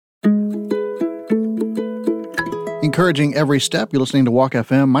Encouraging every step. You're listening to Walk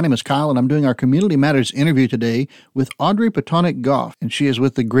FM. My name is Kyle, and I'm doing our Community Matters interview today with Audrey Pitonak-Goff, and she is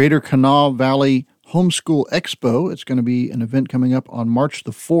with the Greater Kanawha Valley Homeschool Expo. It's going to be an event coming up on March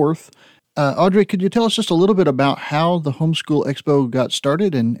the 4th. Audrey, could you tell us just a little bit about how the Homeschool Expo got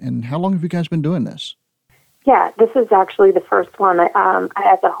started, and how long have you guys been doing this? Yeah, this is actually the first one. As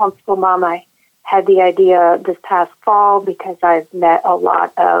a homeschool mom, I had the idea this past fall because I've met a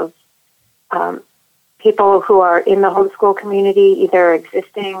lot of people who are in the homeschool community, either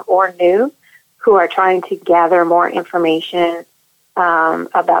existing or new, who are trying to gather more information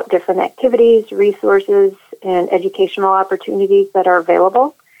about different activities, resources, and educational opportunities that are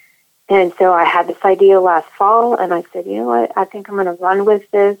available. And so I had this idea last fall, and I said, you know what, I think I'm going to run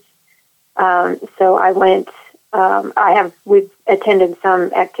with this. So I went, we've attended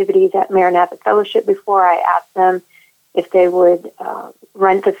some activities at Maranatha Fellowship before. I asked them if they would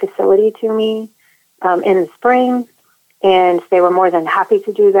rent the facility to me in the spring, and they were more than happy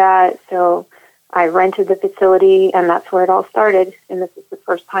to do that. So I rented the facility, and that's where it all started. And this is the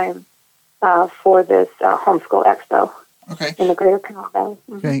first time for this Homeschool Expo in the Greater Kanawha Valley.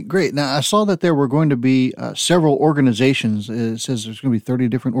 Mm-hmm. Okay, great. Now, I saw that there were going to be several organizations. It says there's going to be 30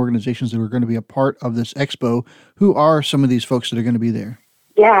 different organizations that are going to be a part of this expo. Who are some of these folks that are going to be there?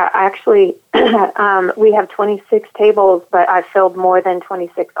 Yeah, actually, we have 26 tables, but I've filled more than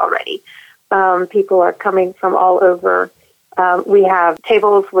 26 already. People are coming from all over. We have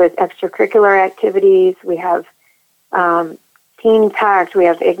tables with extracurricular activities. We have Teen Pact. We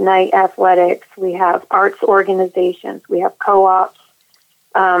have Ignite Athletics. We have arts organizations. We have co-ops.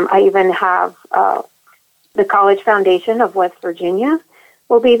 I even have the College Foundation of West Virginia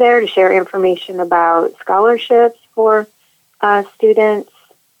will be there to share information about scholarships for students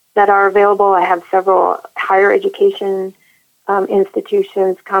that are available. I have several higher education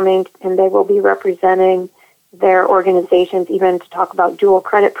institutions coming, and they will be representing their organizations, even to talk about dual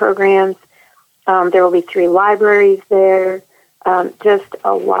credit programs. There will be 3 libraries there, just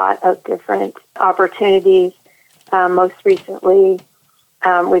a lot of different opportunities. Most recently,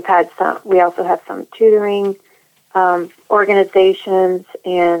 we also have some tutoring organizations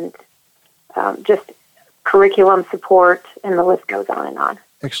and just curriculum support, and the list goes on and on.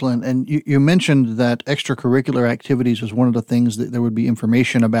 Excellent. And you mentioned that extracurricular activities was one of the things that there would be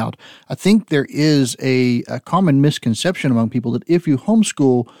information about. I think there is a common misconception among people that if you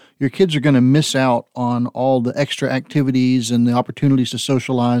homeschool, your kids are going to miss out on all the extra activities and the opportunities to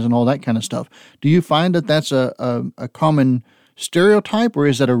socialize and all that kind of stuff. Do you find that that's a common stereotype, or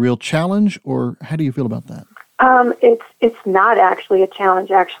is that a real challenge, or how do you feel about that? It's not actually a challenge.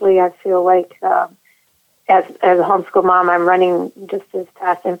 Actually, I feel like as a homeschool mom, I'm running just as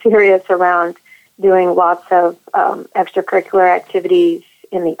fast and furious around doing lots of extracurricular activities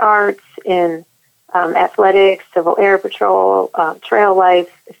in the arts, in athletics, Civil Air Patrol, trail life.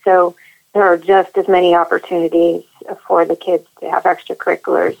 So there are just as many opportunities for the kids to have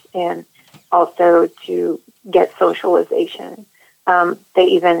extracurriculars and also to get socialization. They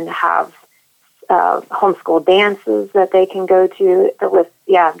even have homeschool dances that they can go to.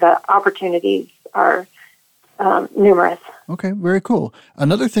 The opportunities are numerous. Okay, very cool.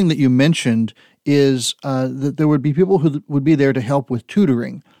 Another thing that you mentioned is that there would be people who would be there to help with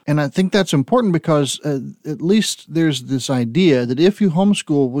tutoring. And I think that's important because at least there's this idea that if you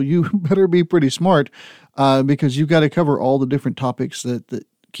homeschool, well, you better be pretty smart because you've got to cover all the different topics that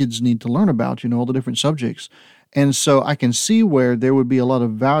kids need to learn about, all the different subjects. And so I can see where there would be a lot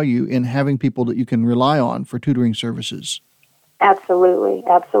of value in having people that you can rely on for tutoring services. Absolutely,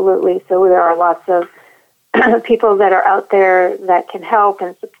 absolutely. So there are lots of people that are out there that can help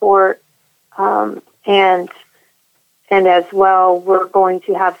and support, and as well, we're going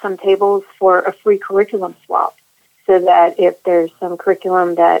to have some tables for a free curriculum swap, so that if there's some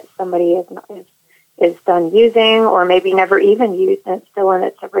curriculum that somebody is done using, or maybe never even used and it's still in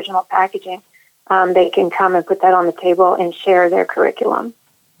its original packaging, they can come and put that on the table and share their curriculum.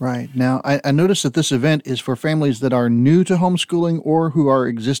 Right. Now, I noticed that this event is for families that are new to homeschooling or who are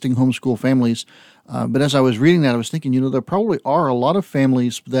existing homeschool families. But as I was reading that, I was thinking, there probably are a lot of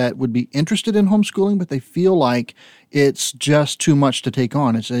families that would be interested in homeschooling, but they feel like it's just too much to take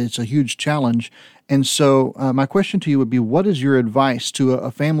on. It's a huge challenge. And so my question to you would be, what is your advice to a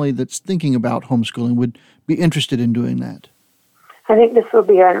family that's thinking about homeschooling, would be interested in doing that? I think this will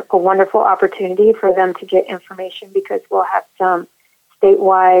be a wonderful opportunity for them to get information, because we'll have some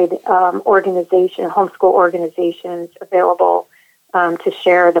statewide homeschool organizations available to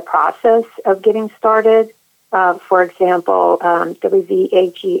share the process of getting started. For example,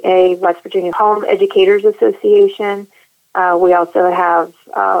 WVHEA, West Virginia Home Educators Association. We also have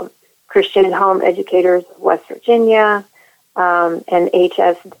Christian Home Educators of West Virginia, and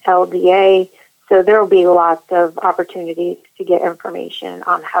HSLDA. So there will be lots of opportunities to get information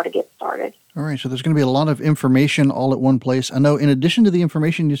on how to get started. All right, so there's going to be a lot of information all at one place. I know in addition to the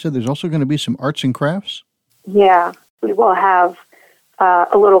information you said, there's also going to be some arts and crafts? Yeah, we will have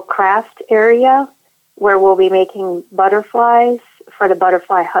a little craft area where we'll be making butterflies for the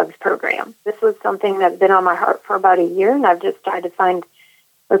Butterfly Hugs program. This was something that's been on my heart for about a year, and I've just tried to find,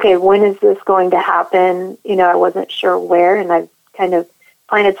 okay, when is this going to happen? I wasn't sure where, and I've kind of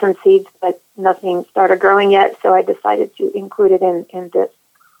planted some seeds, but nothing started growing yet, so I decided to include it in this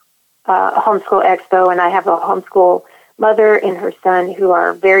Homeschool Expo, and I have a homeschool mother and her son who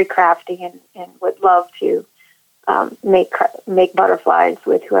are very crafty and would love to make butterflies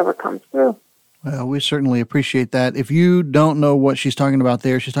with whoever comes through. Well, we certainly appreciate that. If you don't know what she's talking about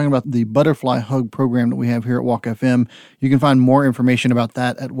there, she's talking about the Butterfly Hug program that we have here at Walk FM. You can find more information about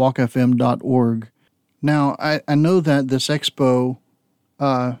that at walkfm.org. Now, I know that this expo,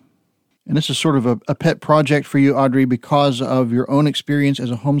 and this is sort of a pet project for you, Audrey, because of your own experience as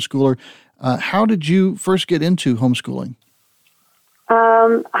a homeschooler. How did you first get into homeschooling?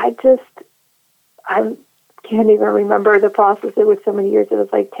 I can't even remember the process. It was so many years. It was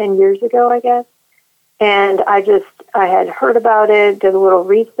like 10 years ago, I guess. And I had heard about it, did a little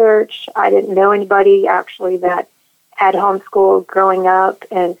research. I didn't know anybody actually that had homeschooled growing up.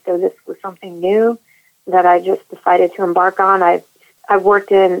 And so this was something new that I just decided to embark on. I've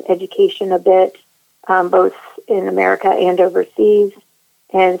worked in education a bit, both in America and overseas.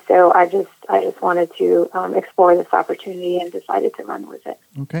 And so I just wanted to explore this opportunity and decided to run with it.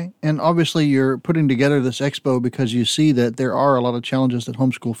 Okay. And obviously you're putting together this expo because you see that there are a lot of challenges that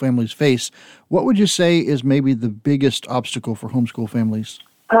homeschool families face. What would you say is maybe the biggest obstacle for homeschool families?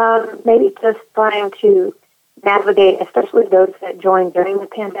 Maybe just trying to navigate, especially those that joined during the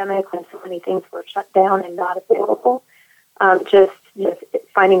pandemic when so many things were shut down and not available. Just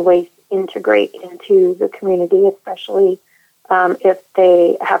finding ways to integrate into the community, especially if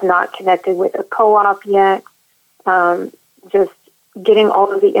they have not connected with a co-op yet, just getting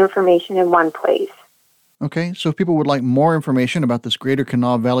all of the information in one place. Okay, so if people would like more information about this Greater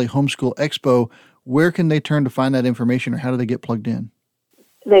Kanawha Valley Homeschool Expo, where can they turn to find that information, or how do they get plugged in?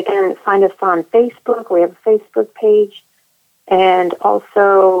 They can find us on Facebook. We have a Facebook page. And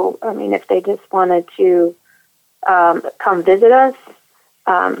also, if they just wanted to come visit us,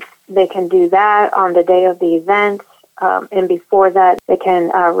 they can do that on the day of the event. And before that, they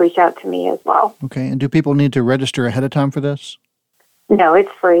can reach out to me as well. Okay. And do people need to register ahead of time for this? No,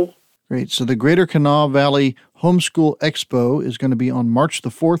 it's free. Great. So the Greater Kanawha Valley Homeschool Expo is going to be on March the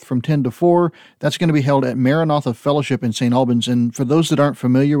 4th from 10 to 4. That's going to be held at Maranatha Fellowship in St. Albans. And for those that aren't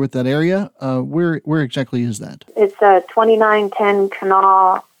familiar with that area, where exactly is that? It's 2910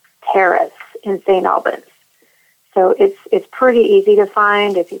 Kanawha Terrace in St. Albans. So it's pretty easy to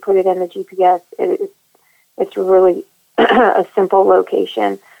find. If you put it in the GPS, it's really a simple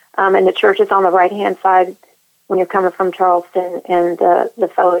location. And the church is on the right-hand side when you're coming from Charleston, and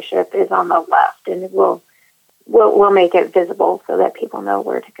the fellowship is on the left. And we'll make it visible so that people know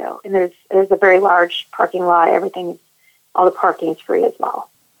where to go. And there's a very large parking lot. All the parking is free as well.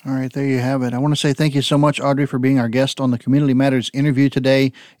 All right, there you have it. I want to say thank you so much, Audrey, for being our guest on the Community Matters interview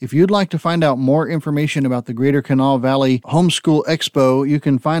today. If you'd like to find out more information about the Greater Kanawha Valley Homeschool Expo, you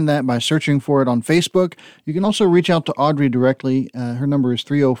can find that by searching for it on Facebook. You can also reach out to Audrey directly. Her number is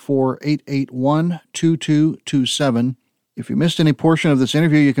 304-881-2227. If you missed any portion of this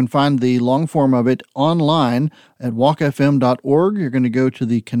interview, you can find the long form of it online at walkfm.org. You're going to go to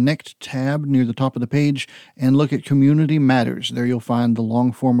the Connect tab near the top of the page and look at Community Matters. There you'll find the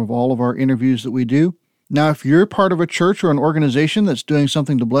long form of all of our interviews that we do. Now, if you're part of a church or an organization that's doing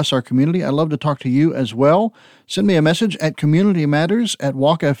something to bless our community, I'd love to talk to you as well. Send me a message at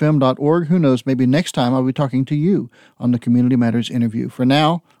communitymatters@walkfm.org. Who knows, maybe next time I'll be talking to you on the Community Matters interview. For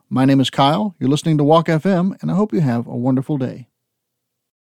now, my name is Kyle. You're listening to Walk FM, and I hope you have a wonderful day.